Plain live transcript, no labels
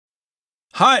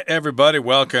Hi, everybody.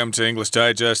 Welcome to English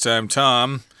Digest. I'm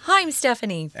Tom. Hi, I'm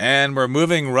Stephanie. And we're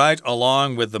moving right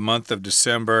along with the month of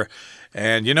December.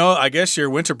 And, I guess your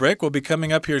winter break will be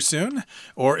coming up here soon.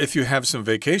 Or if you have some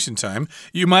vacation time,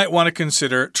 you might want to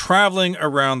consider traveling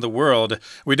around the world.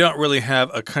 We don't really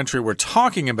have a country we're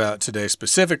talking about today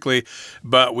specifically,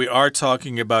 but we are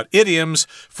talking about idioms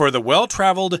for the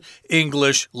well-traveled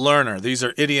English learner. These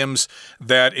are idioms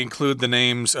that include the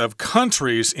names of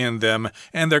countries in them,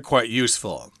 and they're quite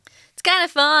useful. It's kind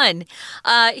of fun.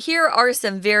 Here are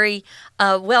some very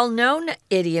well-known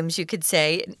idioms, you could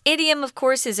say. An idiom, of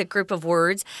course, is a group of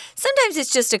words. Sometimes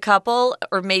it's just a couple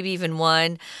or maybe even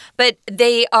one, but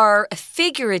they are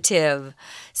figurative.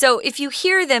 So if you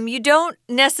hear them, you don't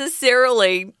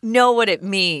necessarily know what it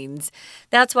means.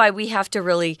 That's why we have to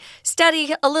really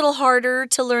study a little harder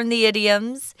to learn the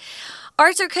idioms.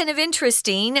 Ours are kind of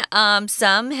interesting.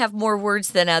 Some have more words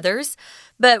than others.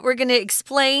 But we're going to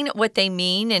explain what they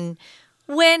mean and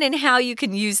when and how you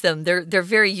can use them. They're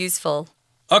very useful.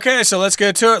 Okay, so let's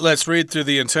get to it. Let's read through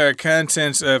the entire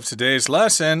contents of today's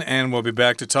lesson, and we'll be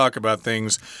back to talk about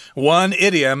things one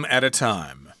idiom at a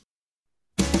time.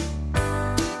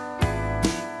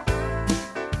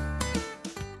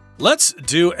 Let's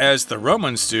do as the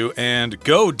Romans do and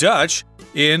go Dutch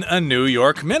in a New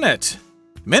York minute.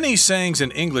 Many sayings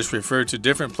in English refer to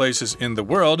different places in the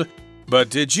world. But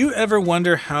did you ever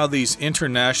wonder how these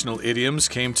international idioms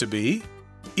came to be?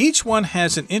 Each one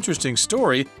has an interesting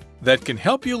story that can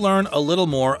help you learn a little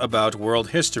more about world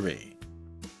history.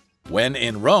 When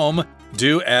in Rome,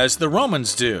 do as the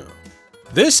Romans do.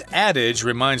 This adage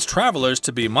reminds travelers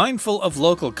to be mindful of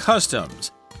local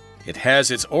customs. It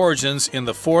has its origins in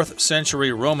the 4th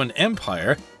century Roman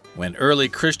Empire, when early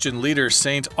Christian leader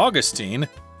St. Augustine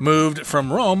moved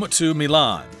from Rome to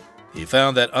Milan. He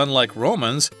found that unlike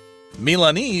Romans,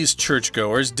 Milanese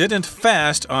churchgoers didn't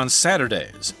fast on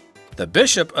Saturdays. The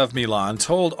Bishop of Milan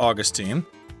told Augustine,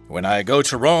 "When I go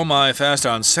to Rome, I fast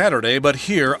on Saturday, but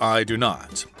here I do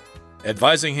not,"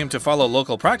 advising him to follow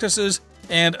local practices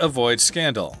and avoid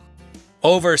scandal.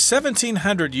 Over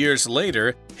 1,700 years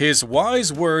later, his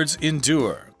wise words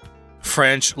endure.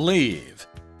 French leave.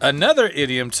 Another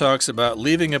idiom talks about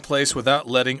leaving a place without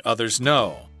letting others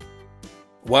know.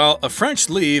 While a French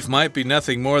leave might be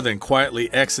nothing more than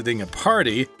quietly exiting a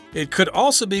party, it could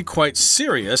also be quite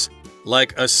serious,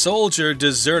 like a soldier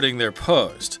deserting their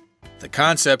post. The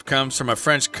concept comes from a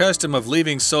French custom of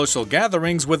leaving social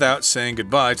gatherings without saying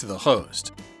goodbye to the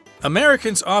host.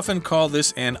 Americans often call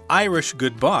this an Irish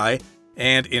goodbye,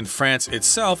 and in France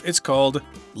itself it's called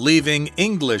leaving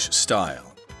English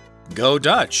style. Go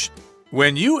Dutch.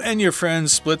 When you and your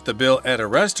friends split the bill at a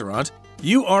restaurant,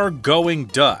 you are going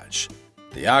Dutch.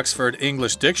 The Oxford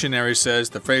English Dictionary says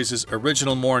the phrase's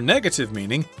original more negative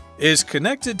meaning is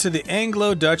connected to the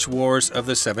Anglo-Dutch Wars of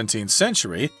the 17th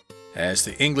century, as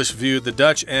the English viewed the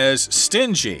Dutch as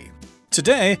stingy.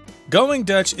 Today, going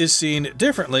Dutch is seen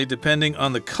differently depending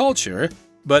on the culture,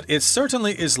 but it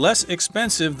certainly is less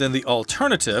expensive than the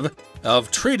alternative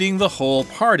of treating the whole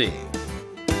party.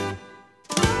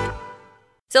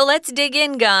 So let's dig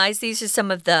in, guys. These are some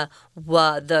of the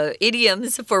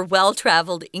idioms for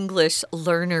well-traveled English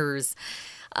learners.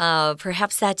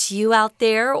 Perhaps that's you out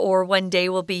there, or one day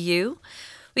will be you.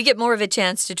 We get more of a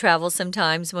chance to travel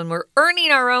sometimes when we're earning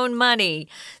our own money.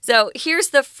 So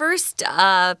here's the first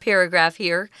paragraph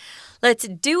here. Let's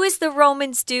do as the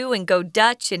Romans do and go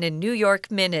Dutch in a New York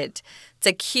minute. It's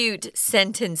a cute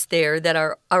sentence there that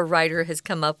our writer has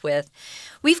come up with.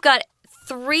 We've got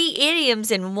 3 idioms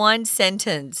in one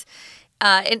sentence.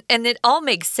 And it all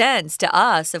makes sense to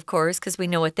us, of course, because we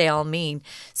know what they all mean.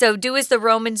 So do as the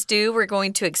Romans do. We're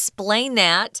going to explain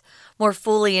that more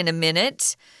fully in a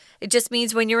minute. It just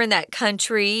means when you're in that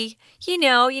country, you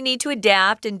need to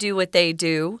adapt and do what they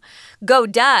do. Go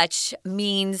Dutch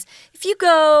means if you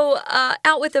go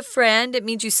out with a friend, it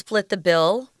means you split the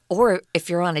bill. Or if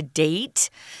you're on a date,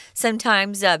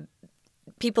 sometimes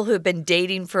people who have been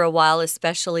dating for a while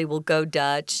especially will go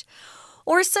Dutch.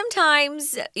 Or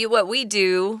sometimes what we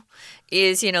do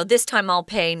is, this time I'll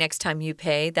pay, next time you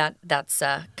pay. That's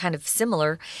kind of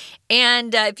similar.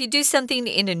 And if you do something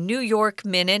in a New York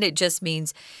minute, it just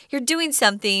means you're doing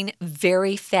something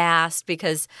very fast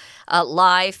because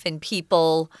life and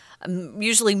people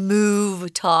usually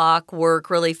move, talk, work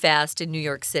really fast in New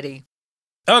York City.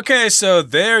 Okay, so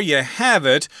there you have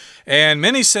it. And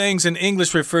many sayings in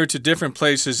English refer to different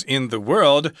places in the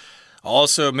world.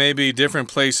 Also, maybe different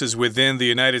places within the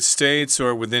United States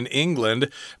or within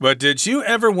England. But did you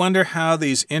ever wonder how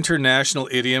these international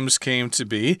idioms came to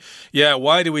be? Yeah,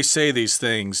 why do we say these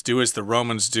things? Do as the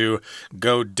Romans do,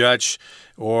 go Dutch.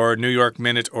 or New York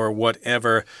Minute or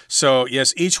whatever. So,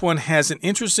 yes, each one has an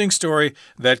interesting story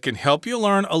that can help you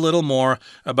learn a little more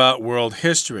about world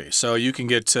history. So you can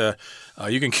get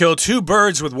you can kill two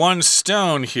birds with one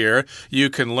stone here. You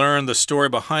can learn the story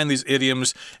behind these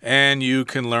idioms, and you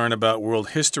can learn about world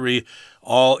history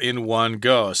all in one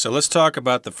go. So let's talk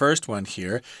about the first one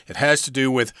here. It has to do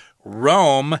with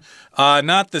Rome,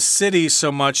 not the city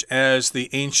so much as the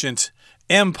ancient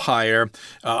empire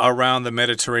around the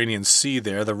Mediterranean Sea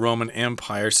there, the Roman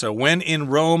Empire. So when in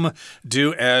Rome,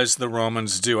 do as the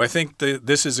Romans do. I think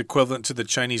this is equivalent to the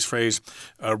Chinese phrase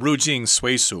入境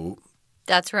随俗.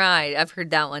 That's right. I've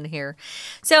heard that one here.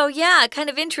 So, yeah, kind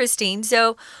of interesting.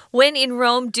 So, when in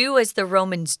Rome, do as the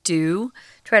Romans do.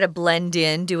 Try to blend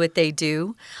in, do what they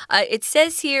do. It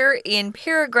says here in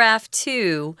paragraph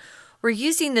 2, we're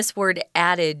using this word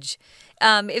adage.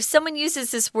 If someone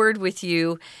uses this word with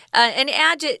you, an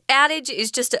adage is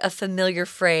just a familiar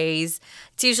phrase.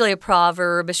 It's usually a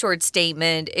proverb, a short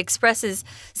statement, expresses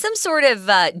some sort of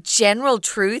general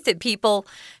truth that people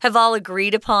have all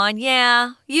agreed upon.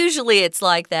 Yeah, usually it's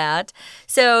like that.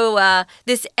 So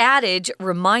this adage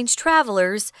reminds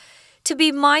travelers to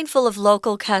be mindful of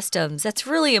local customs. That's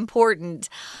really important.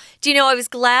 Do you know, I was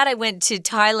glad I went to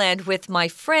Thailand with my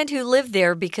friend who lived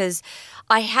there because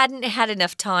I hadn't had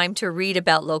enough time to read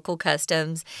about local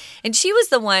customs. And she was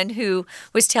the one who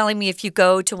was telling me if you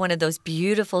go to one of those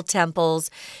beautiful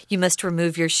temples, you must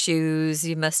remove your shoes.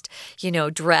 You must,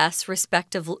 dress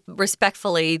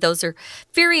respectfully. Those are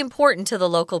very important to the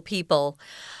local people.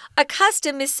 A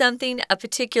custom is something a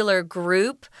particular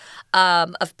group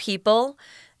of people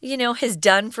has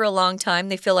done for a long time.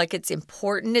 They feel like it's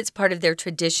important. It's part of their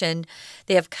tradition.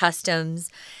 They have customs.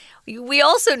 We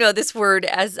also know this word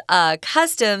as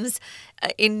customs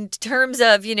in terms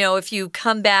of, if you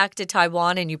come back to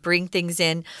Taiwan and you bring things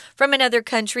in from another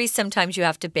country, sometimes you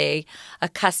have to pay a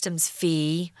customs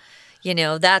fee.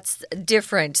 That's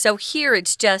different. So here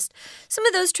it's just some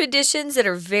of those traditions that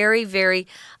are very, very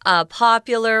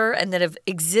popular and that have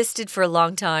existed for a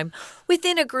long time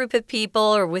within a group of people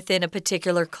or within a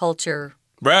particular culture.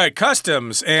 Right,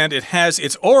 customs, and it has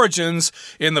its origins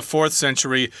in the 4th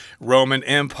century Roman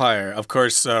Empire. Of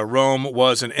course, Rome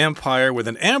was an empire with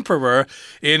an emperor.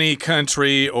 Any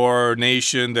country or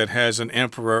nation that has an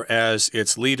emperor as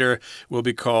its leader will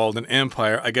be called an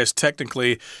empire. I guess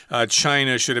technically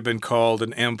China should have been called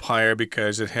an empire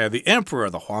because it had the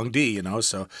emperor, the Huangdi,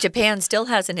 so. Japan still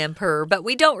has an emperor, but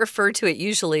we don't refer to it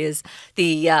usually as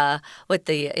the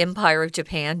Empire of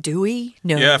Japan, do we?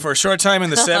 No. Yeah, for a short time in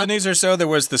the 70s or so,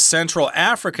 there was the Central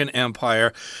African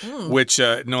Empire, which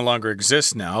no longer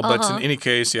exists now. But in any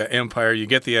case, yeah, empire, you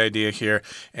get the idea here.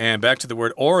 And back to the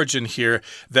word origin here,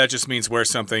 that just means where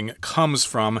something comes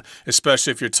from,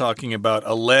 especially if you're talking about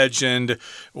a legend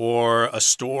or a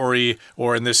story,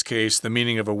 or in this case, the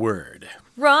meaning of a word.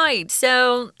 Right.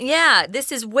 So, yeah,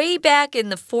 this is way back in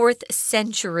the 4th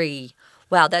century.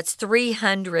 Wow, that's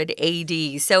 300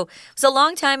 AD. So it was a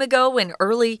long time ago when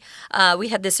we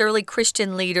had this early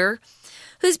Christian leader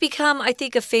who's become, I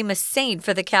think, a famous saint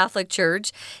for the Catholic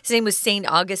Church. His name was St.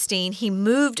 Augustine. He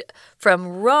moved from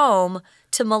Rome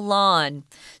to Milan.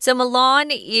 So Milan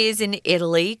is in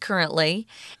Italy currently,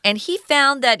 and he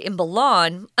found that in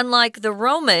Milan, unlike the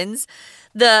Romans,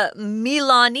 the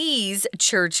Milanese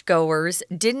churchgoers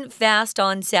didn't fast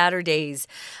on Saturdays.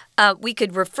 We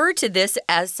could refer to this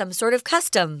as some sort of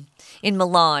custom in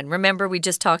Milan. Remember, we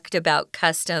just talked about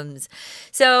customs.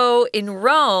 So in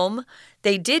Rome,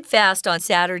 they did fast on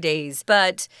Saturdays,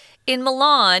 but in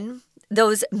Milan,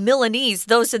 those Milanese,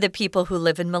 those are the people who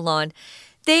live in Milan,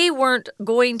 they weren't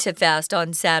going to fast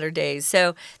on Saturdays,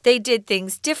 so they did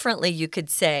things differently, you could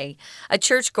say. A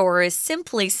churchgoer is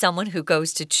simply someone who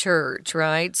goes to church,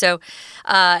 right? So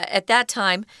at that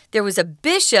time, there was a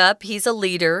bishop. He's a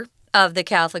leader of the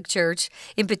Catholic Church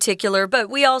in particular, but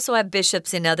we also have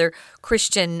bishops in other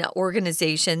Christian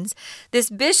organizations. This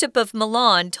bishop of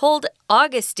Milan told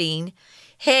Augustine,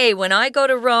 hey, when I go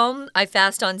to Rome, I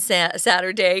fast on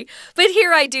Saturday, but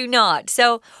here I do not.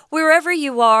 So wherever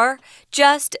you are,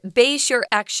 just base your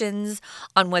actions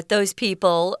on what those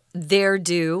people there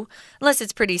do, unless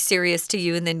it's pretty serious to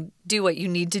you, and then do what you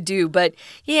need to do. But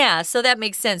yeah, so that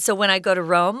makes sense. So when I go to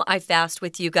Rome, I fast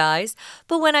with you guys.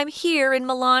 But when I'm here in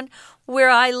Milan, where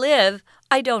I live,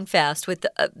 I don't fast with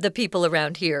the people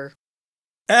around here.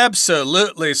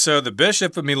 Absolutely. So the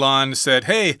Bishop of Milan said,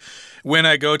 hey, when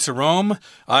I go to Rome,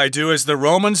 I do as the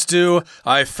Romans do.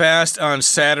 I fast on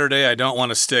Saturday. I don't want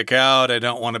to stick out. I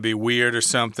don't want to be weird or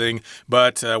something.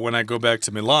 But when I go back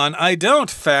to Milan, I don't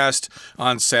fast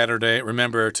on Saturday.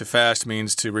 Remember, to fast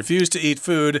means to refuse to eat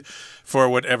food for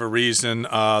whatever reason.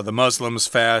 The Muslims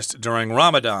fast during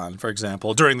Ramadan, for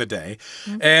example, during the day.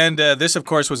 And this, of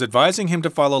course, was advising him to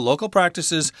follow local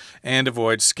practices and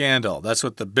avoid scandal. That's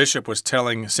what the bishop was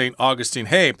telling St. Augustine.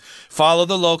 Hey, follow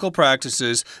the local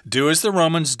practices. Do as the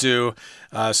Romans do.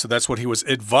 So that's what he was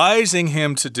advising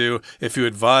him to do. If you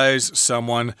advise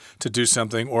someone to do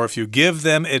something, or if you give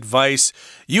them advice,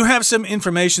 you have some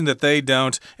information that they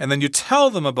don't, and then you tell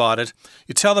them about it.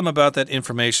 You tell them about that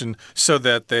information so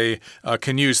that they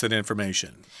can use that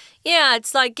information. Yeah,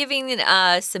 it's like giving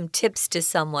some tips to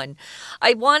someone.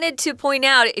 I wanted to point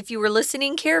out, if you were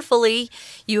listening carefully,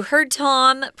 you heard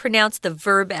Tom pronounce the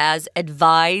verb as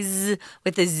advise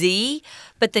with a Z,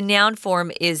 but the noun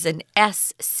form is an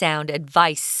S sound,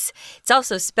 advice. It's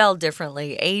also spelled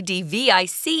differently.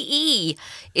 A-D-V-I-C-E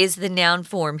is the noun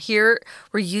form. Here,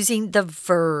 we're using the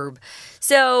verb.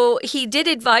 So he did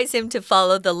advise him to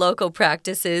follow the local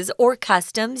practices or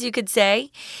customs, you could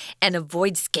say, and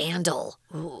avoid scandal.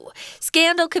 Ooh.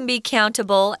 Scandal can be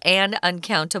countable and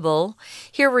uncountable.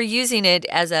 Here we're using it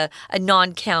as a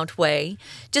non-count way.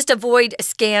 Just avoid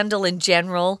scandal in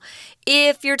general.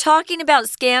 If you're talking about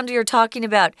scandal, you're talking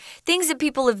about things that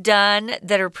people have done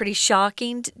that are pretty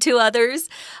shocking to others.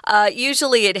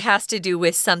 Usually it has to do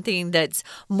with something that's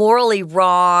morally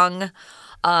wrong.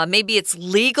 Maybe it's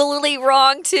legally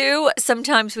wrong, too.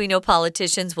 Sometimes we know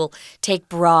politicians will take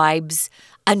bribes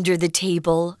under the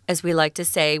table, as we like to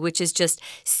say, which is just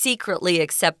secretly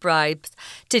accept bribes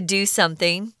to do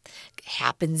something.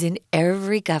 Happens in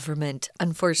every government,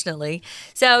 unfortunately.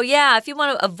 So, yeah, if you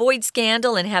want to avoid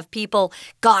scandal and have people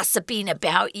gossiping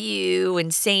about you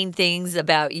and saying things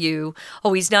about you,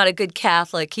 oh, he's not a good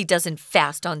Catholic, he doesn't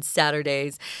fast on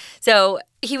Saturdays. So,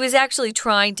 he was actually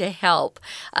trying to help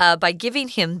by giving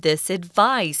him this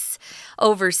advice.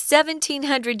 Over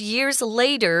 1,700 years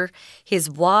later, his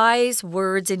wise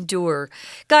words endure.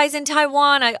 Guys, in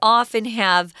Taiwan, I often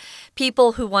have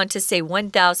people who want to say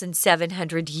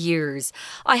 1,700 years.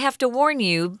 I have to warn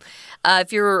you,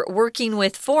 if you're working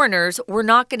with foreigners, we're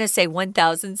not going to say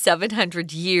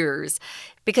 1,700 years.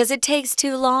 Because it takes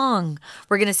too long.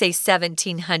 We're going to say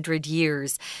 1,700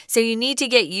 years. So you need to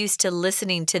get used to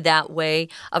listening to that way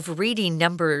of reading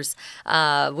numbers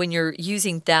when you're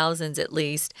using thousands at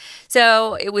least.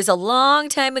 So it was a long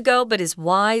time ago, but his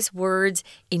wise words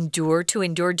endure. To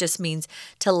endure just means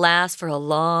to last for a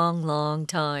long, long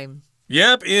time.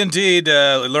 Yep, indeed.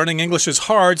 Learning English is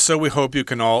hard, so we hope you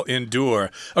can all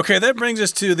endure. Okay, that brings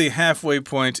us to the halfway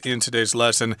point in today's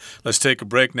lesson. Let's take a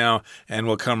break now, and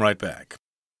we'll come right back.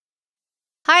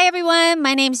 Hi everyone,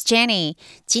 my name is Jenny.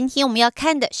 今天我们要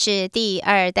看的是第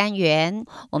2单元。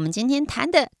我们今天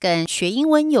谈的跟学英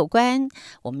文有关。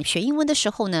我们学英文的时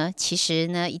候呢，其实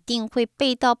呢一定会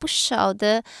背到不少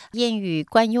的谚语、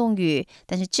惯用语。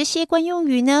但是这些惯用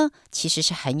语呢，其实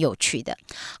是很有趣的。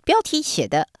标题写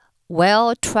的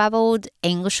Well-traveled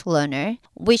English learner，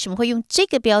 为什么会用这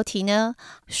个标题呢？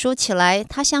说起来，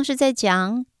它像是在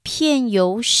讲遍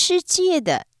游世界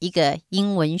的一个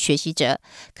英文学习者，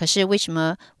可是为什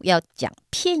么要讲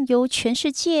遍游全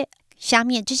世界？下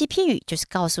面这些片语就是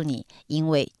告诉你，因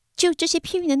为就这些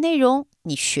片语的内容，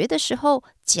你学的时候、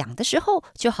讲的时候，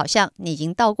就好像你已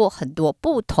经到过很多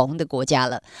不同的国家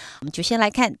了。我们就先来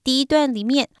看第一段里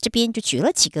面，这边就举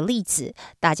了几个例子，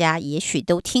大家也许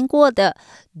都听过的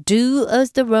Do as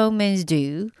the Romans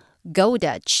do, Go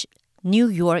Dutch,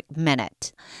 New York Minute，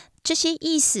 这些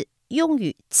意思用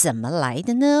语怎么来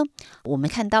的呢？我们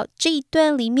看到这一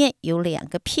段里面有2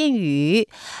个片语，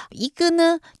一个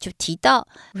呢就提到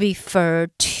refer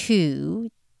to，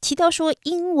 提到说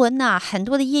英文很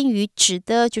多的谚语指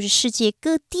的就是世界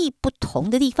各地不同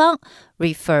的地方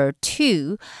refer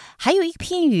to， 还有一个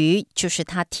片语就是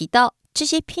他提到这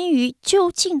些片语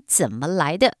究竟怎么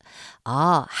来的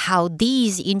how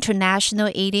these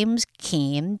international idioms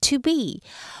came to be。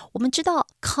 我们知道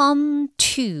come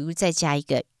to 再加一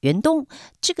个原动，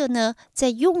这个呢在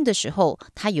用的时候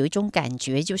它有一种感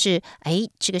觉，就是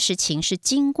这个事情是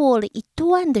经过了一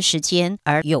段的时间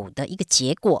而有的一个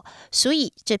结果，所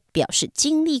以这表示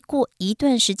经历过一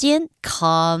段时间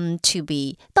come to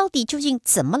be。 到底究竟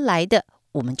怎么来的，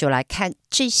我们就来看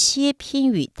这些片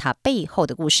语它背后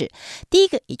的故事。第一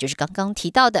个也就是刚刚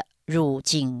提到的入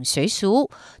境随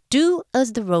俗 Do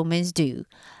as the Romans do。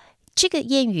 这个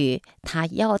谚语它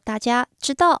要大家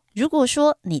知道，如果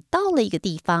说你到了一个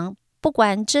地方，不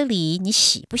管这里你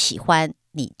喜不喜欢，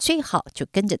你最好就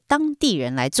跟着当地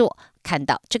人来做。看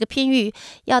到这个片语，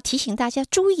要提醒大家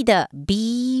注意的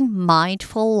be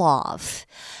mindful of。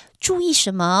注意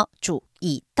什么？注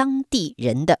意当地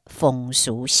人的风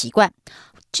俗习惯。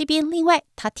这边另外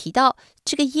他提到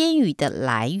这个谚语的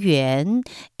来源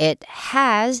It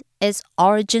has its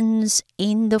origins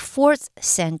in the 4th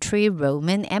century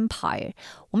Roman Empire。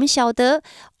 我们晓得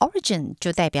origin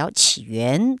就代表起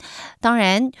源，当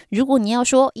然如果你要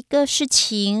说一个事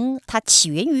情它起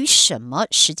源于什么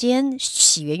时间，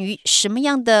起源于什么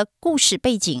样的故事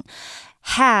背景，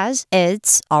 has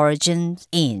its origin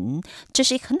in， 这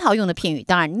是一个很好用的片语。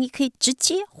当然你可以直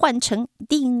接换成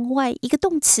另外一个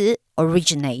动词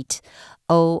originate，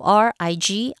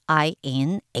 O-R-I-G-I-N-A-T-E。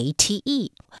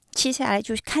 接下来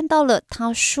就看到了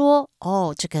他说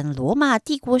这跟罗马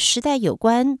帝国时代有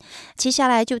关。接下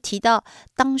来就提到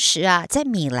当时在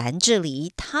米兰这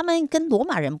里，他们跟罗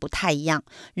马人不太一样。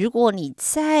如果你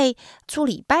在做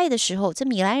礼拜的时候，这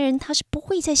米兰人他是不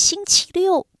会在星期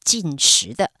六禁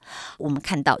食的。我们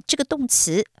看到这个动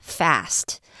词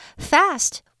fast，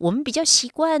 我们比较习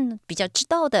惯比较知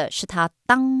道的是它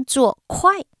当作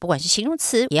快，不管是形容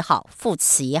词也好副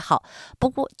词也好。不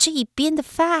过这一边的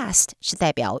fast 是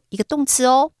代表一个动词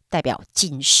代表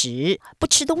禁食不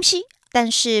吃东西。但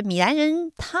是米兰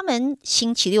人他们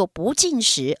星期六不禁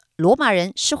食，罗马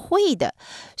人是会的。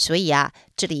所以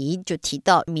这里就提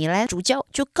到米兰主教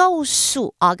就告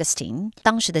诉 Augustine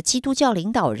当时的基督教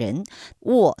领导人，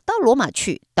我到罗马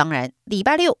去，当然礼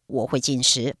拜六我会禁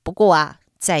食，不过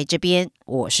在这边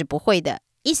我是不会的。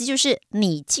意思就是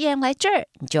你既然来这儿，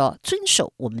你就要遵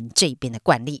守我们这边的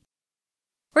惯例。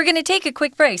 We're going to take a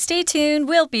quick break. Stay tuned.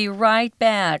 We'll be right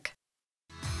back.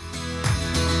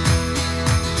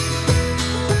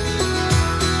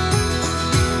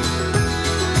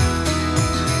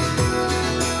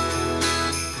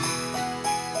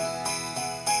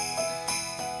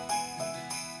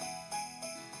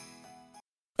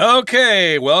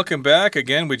 Okay, welcome back.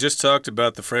 Again, we just talked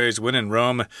about the phrase, when in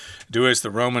Rome, do as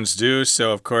the Romans do.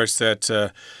 So, of course, that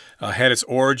had its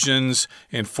origins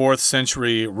in 4th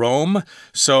century Rome.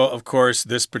 So, of course,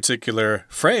 this particular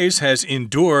phrase has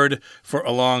endured for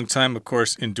a long time. Of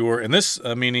course, endure in this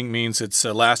meaning means it's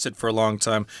lasted for a long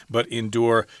time, but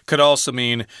endure could also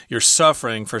mean you're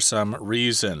suffering for some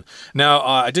reason. Now,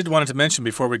 I did want to mention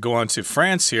before we go on to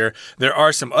France here, there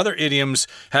are some other idioms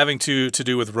having to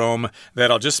do with Rome that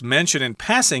I'll just mention in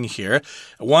passing here.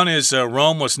 One is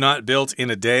Rome was not built in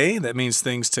a day. That means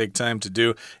things take time to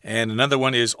do. And another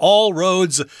one is all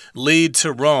roads lead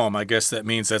to Rome. I guess that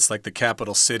means that's like the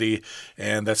capital city,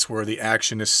 and that's where the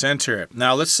action is centered.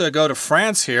 Now, let's go to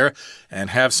France here and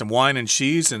have some wine and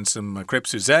cheese and some crêpes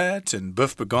Suzette and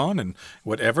boeuf bourguignon and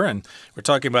whatever. And we're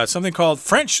talking about something called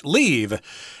French leave.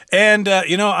 And,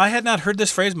 I had not heard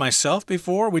this phrase myself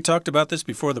before. We talked about this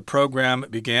before the program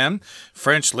began.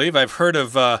 French leave. I've heard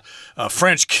of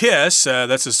French kiss.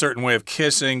 That's a certain way of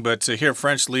kissing, but here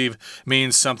French leave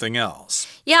means something else.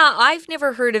 Yeah, I've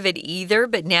never heard of it either,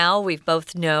 but now we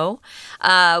both know.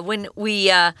 When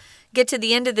we get to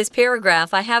the end of this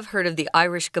paragraph, I have heard of the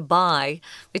Irish goodbye,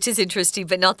 which is interesting,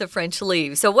 but not the French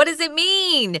leave. So what does it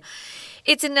mean?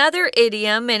 It's another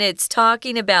idiom, and it's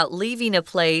talking about leaving a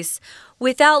place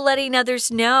without letting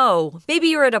others know. Maybe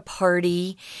you're at a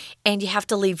party and you have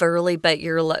to leave early, but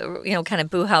you're, kind of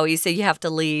boo-howy, so you have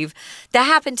to leave. That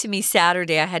happened to me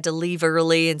Saturday. I had to leave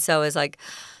early, and so I was like,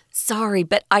 sorry,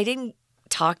 but I didn't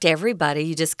talk to everybody.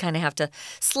 You just kind of have to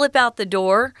slip out the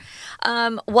door.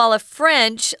 While a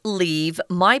French leave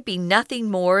might be nothing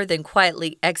more than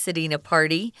quietly exiting a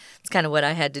party. It's kind of what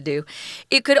I had to do.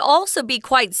 It could also be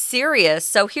quite serious.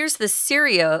 So here's the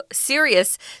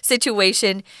serious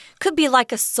situation. Could be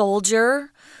like a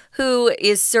soldier who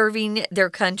is serving their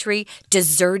country,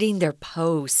 deserting their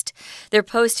post. Their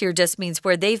post here just means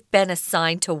where they've been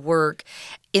assigned to work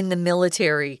in the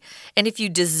military. And if you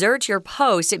desert your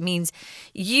post, it means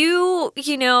you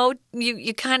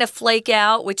kind of flake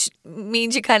out, which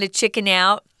means you kind of chicken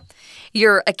out.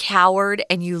 You're a coward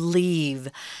and you leave.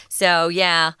 So,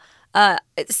 yeah,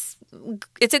 it's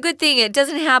a good thing. It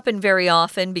doesn't happen very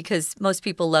often because most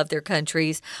people love their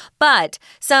countries. But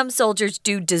some soldiers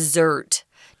do desert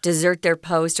their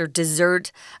post or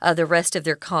desert the rest of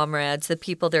their comrades, the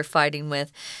people they're fighting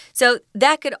with. So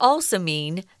that could also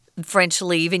mean French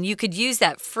leave, and you could use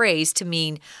that phrase to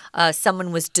mean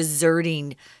someone was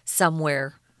deserting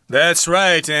somewhere. That's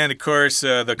right. And of course,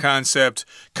 the concept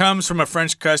comes from a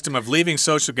French custom of leaving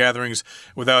social gatherings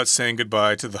without saying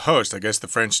goodbye to the host. I guess the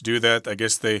French do that. I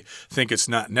guess they think it's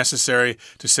not necessary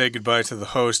to say goodbye to the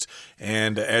host.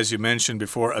 And as you mentioned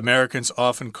before, Americans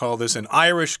often call this an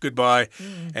Irish goodbye.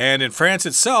 And in France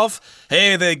itself,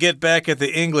 hey, they get back at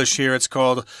the English here. It's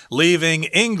called leaving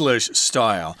English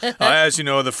style. As you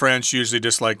know, the French usually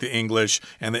dislike the English,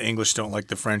 and the English don't like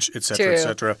the French, etc.,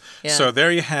 etc. Yeah. So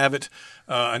there you have it.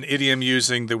 An idiom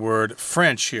using the word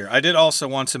French here. I did also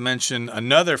want to mention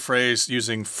another phrase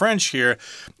using French here.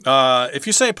 If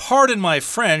you say, pardon my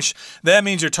French, that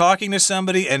means you're talking to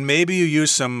somebody and maybe you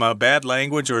use some bad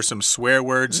language or some swear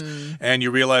words and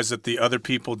you realize that the other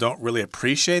people don't really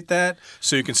appreciate that.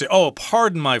 So you can say, oh,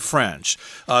 pardon my French.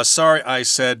 Sorry, I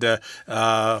said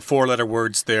 4-letter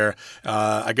words there.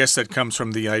 I guess that comes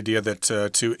from the idea that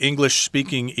to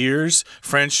English-speaking ears,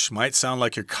 French might sound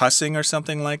like you're cussing or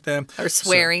something like that. Or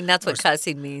swearing. That's what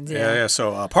cussing means. Yeah.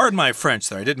 So pardon my French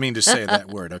there. I didn't mean to say that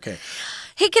word. Okay.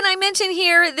 Hey, can I mention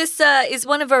here, this is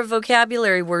one of our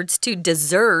vocabulary words too,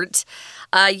 dessert.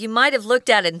 You might have looked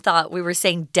at it and thought we were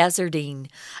saying deserting.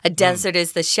 A desert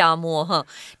is the 沙漠, huh?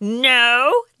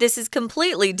 No, this is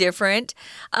completely different.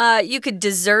 You could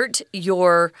desert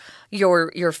your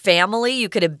family. You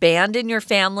could abandon your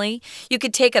family. You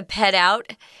could take a pet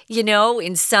out,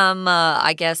 in some,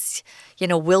 I guess,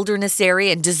 wilderness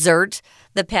area and desert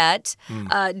the pet.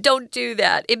 Don't do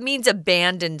that. It means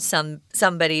abandon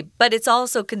somebody, but it's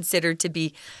also considered to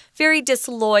be very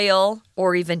disloyal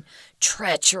or even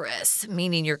treacherous,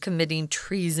 meaning you're committing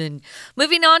treason.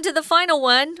 Moving on to the final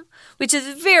one, which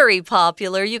is very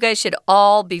popular. You guys should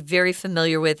all be very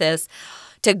familiar with this.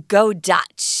 To go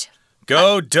Dutch.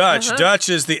 Go Dutch. Dutch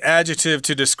is the adjective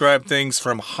to describe things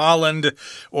from Holland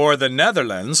or the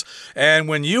Netherlands. And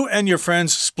when you and your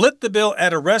friends split the bill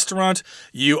at a restaurant,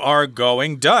 you are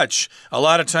going Dutch. A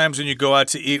lot of times when you go out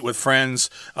to eat with friends,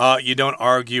 you don't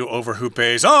argue over who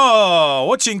pays. Oh,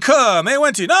 我请客, 没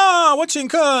问题. No, 我请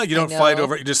客. You don't fight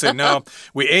over it. You just say, no,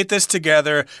 we ate this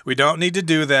together. We don't need to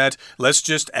do that. Let's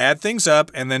just add things up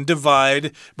and then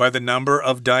divide by the number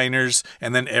of diners,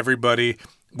 and then everybody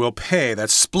will pay.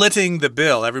 That's splitting the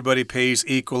bill. Everybody pays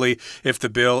equally. If the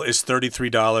bill is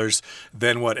 $33,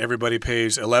 then what? Everybody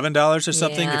pays $11 or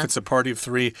something if it's a party of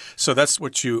 3. So that's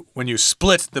what when you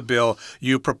split the bill,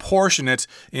 you proportion it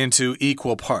into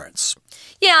equal parts.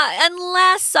 Yeah,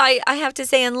 unless, I have to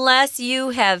say, unless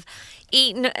you have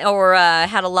eaten or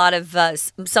had a lot of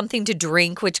something to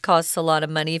drink, which costs a lot of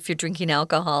money if you're drinking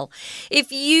alcohol.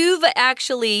 If you've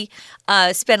actually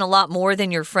spent a lot more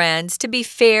than your friends, to be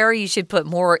fair, you should put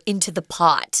more into the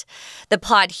pot. The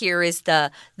pot here is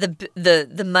the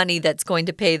money that's going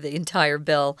to pay the entire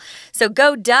bill. So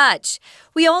go Dutch.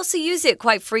 We also use it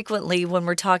quite frequently when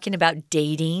we're talking about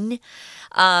dating.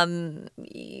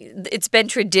 It's been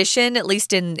tradition, at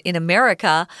least in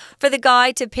America, for the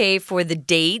guy to pay for the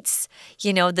dates.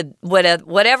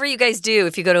 Whatever you guys do,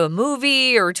 if you go to a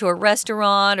movie or to a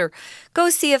restaurant or go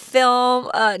see a film,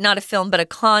 not a film, but a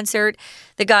concert,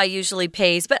 the guy usually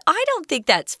pays. But I don't think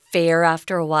that's fair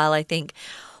after a while. I think,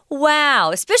 wow,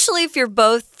 especially if you're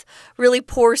both really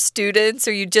poor students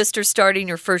or you just are starting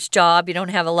your first job, you don't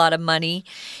have a lot of money,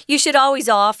 you should always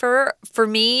offer. For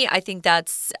me, I think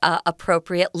that's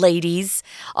appropriate. Ladies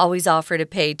always offer to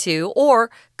pay too, or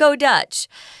go Dutch.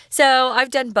 So I've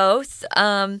done both.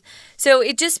 So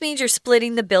it just means you're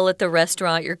splitting the bill at the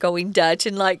restaurant. You're going Dutch.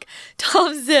 And like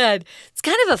Tom said, it's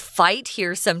kind of a fight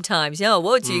here sometimes. No,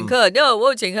 我请客, no,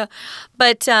 我请客.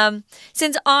 But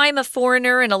since I'm a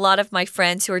foreigner and a lot of my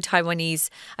friends who are Taiwanese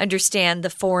understand the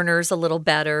foreigners a little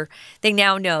better, they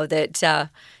now know that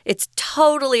it's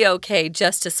totally okay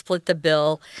just to split the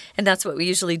bill, and that's what we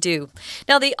usually do.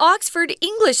 Now, the Oxford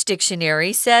English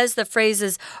Dictionary says the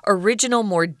phrase's original,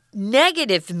 more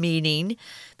negative meaning,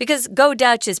 because go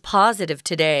Dutch is positive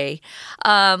today,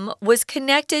 was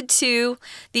connected to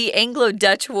the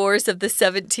Anglo-Dutch Wars of the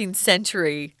 17th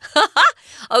century.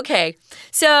 Okay,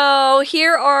 so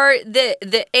here are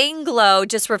the Anglo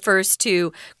just refers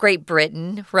to Great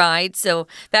Britain, right? So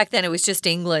back then it was just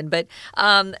England, but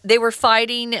they were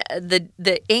fighting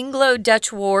the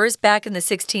Anglo-Dutch Wars back in the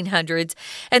 1600s,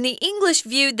 and the English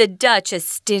viewed the Dutch as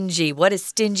stingy. What does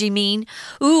stingy mean?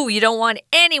 Ooh, you don't want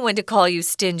anyone to call you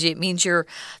stingy. It means you're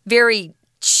very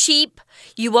cheap.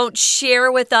 You won't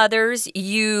share with others.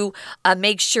 You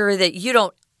make sure that you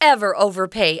don't ever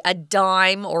overpay a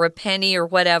dime or a penny or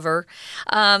whatever.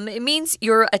 It means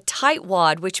you're a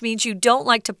tightwad, which means you don't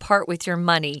like to part with your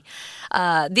money.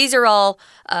 These are all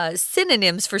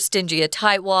synonyms for stingy. A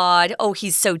tightwad. Oh,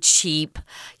 he's so cheap.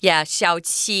 Yeah, 小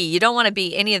气. You don't want to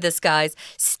be any of this, guys.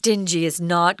 Stingy is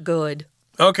not good.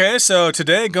 Okay, so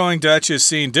today going Dutch is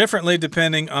seen differently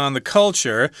depending on the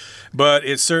culture, but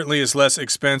it certainly is less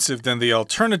expensive than the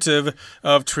alternative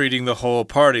of treating the whole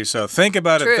party. So think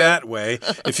about it that way.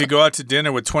 If you go out to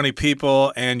dinner with 20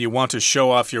 people and you want to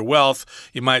show off your wealth,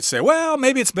 you might say, well,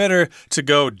 maybe it's better to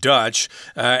go Dutch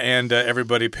and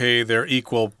everybody pay their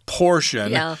equal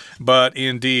portion. Yeah. But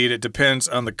indeed, it depends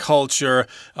on the culture.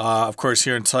 Of course,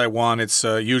 here in Taiwan, it's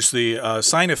usually a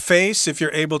sign of face if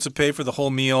you're able to pay for the whole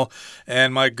meal.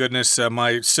 And my goodness,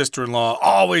 my sister-in-law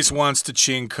always wants to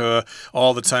请客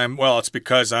all the time. Well, it's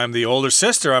because I'm the older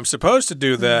sister. I'm supposed to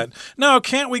do that. No,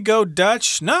 can't we go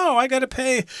Dutch? No, I got to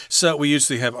pay. So we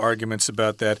usually have arguments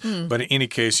about that. But in any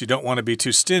case, you don't want to be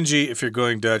too stingy if you're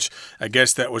going Dutch. I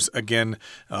guess that was, again,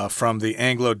 from the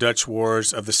Anglo-Dutch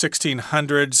Wars of the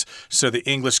 1600s. So the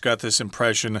English got this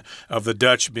impression of the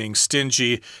Dutch being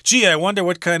stingy. Gee, I wonder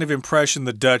what kind of impression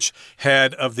the Dutch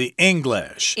had of the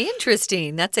English.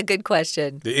 Interesting. That's a good question.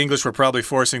 The English were probably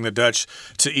forcing the Dutch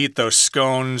to eat those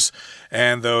scones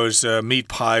and those meat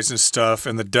pies and stuff,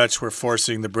 and the Dutch were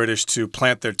forcing the British to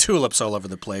plant their tulips all over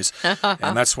the place,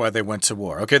 and that's why they went to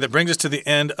war. Okay, that brings us to the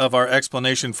end of our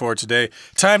explanation for today.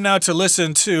 Time now to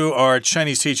listen to our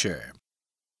Chinese teacher.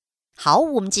 好，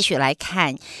我们继续来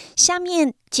看下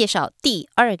面介绍第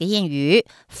二个谚语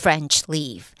French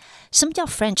leave。什么叫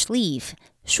French leave？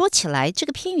 说起来，这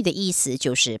个片语的意思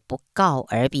就是不告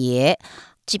而别。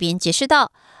这边解释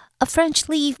到 A French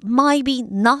leave might be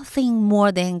nothing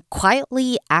more than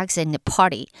quietly exiting the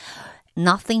party.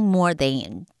 Nothing more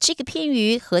than 这个片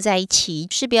语合在一起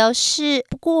是表示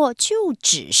不过就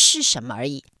只是什么而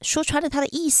已。说穿了它的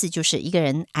意思就是一个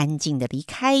人安静的离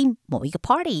开某一个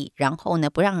party， 然后呢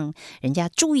不让人家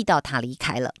注意到他离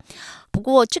开了。不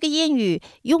过这个谚语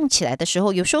用起来的时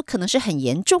候有时候可能是很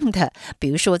严重的，比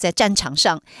如说在战场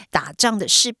上打仗的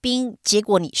士兵，结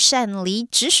果你擅离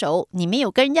职守，你没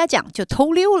有跟人家讲就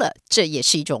偷溜了，这也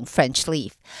是一种 French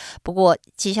leave。不过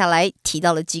接下来提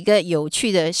到了几个有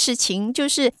趣的事情，就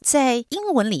是在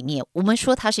英文里面我们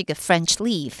说它是一个 French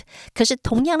leave， 可是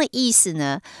同样的意思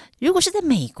呢，如果是在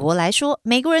美国来说，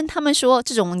美国人他们说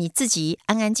这种你自己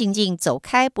安安静静走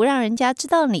开，不让人家知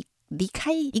道你离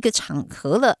开一个场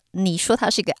合了，你说它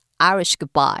是一个 Irish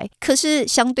goodbye。 可是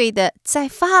相对的在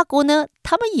法国呢，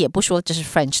他们也不说这是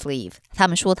French leave， 他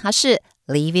们说它是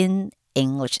leaving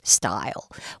English style，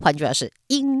 换句话是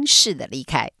英式的离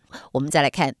开。我们再来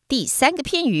看第三个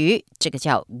片语，这个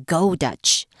叫 Go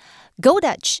Dutch。Go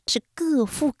Dutch 是各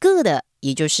付各的，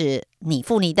也就是你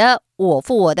付你的，我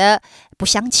付我的，不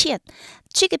相欠。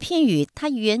这个片语它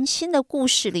原先的故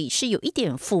事里是有一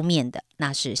点负面的，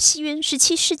那是西元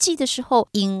17世纪的时候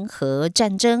英荷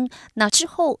战争，那之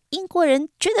后英国人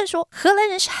觉得说荷兰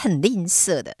人是很吝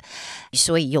啬的，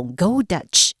所以用 Go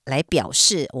Dutch 来表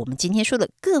示我们今天说的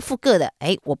各付各的，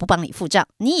我不帮你付账，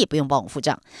你也不用帮我付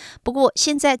账。不过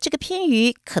现在这个片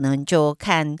语可能就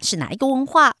看是哪一个文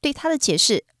化，对它的解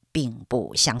释并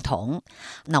不相同。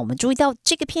那我们注意到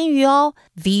这个片语哦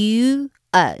View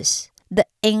us。The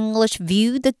English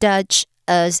view the Dutch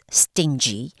as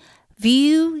stingy.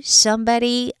 View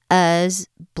somebody as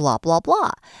blah blah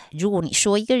blah. 如果你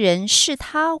说一个人视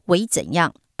他为怎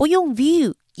样，不用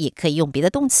view 也可以用别的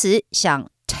动词，像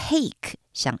take,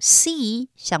 像 see,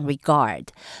 像 regard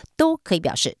都可以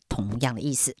表示同样的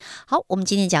意思。好，我们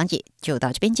今天的讲解就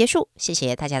到这边结束，谢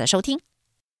谢大家的收听。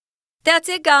That's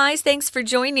it, guys. Thanks for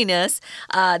joining us.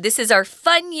 This is our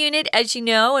fun unit, as you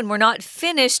know, and we're not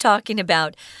finished talking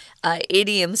about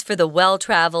idioms for the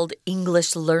well-traveled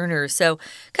English learner. So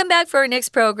come back for our next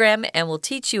program, and we'll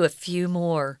teach you a few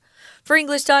more. For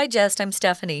English Digest, I'm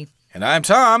Stephanie. And I'm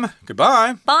Tom.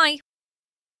 Goodbye. Bye.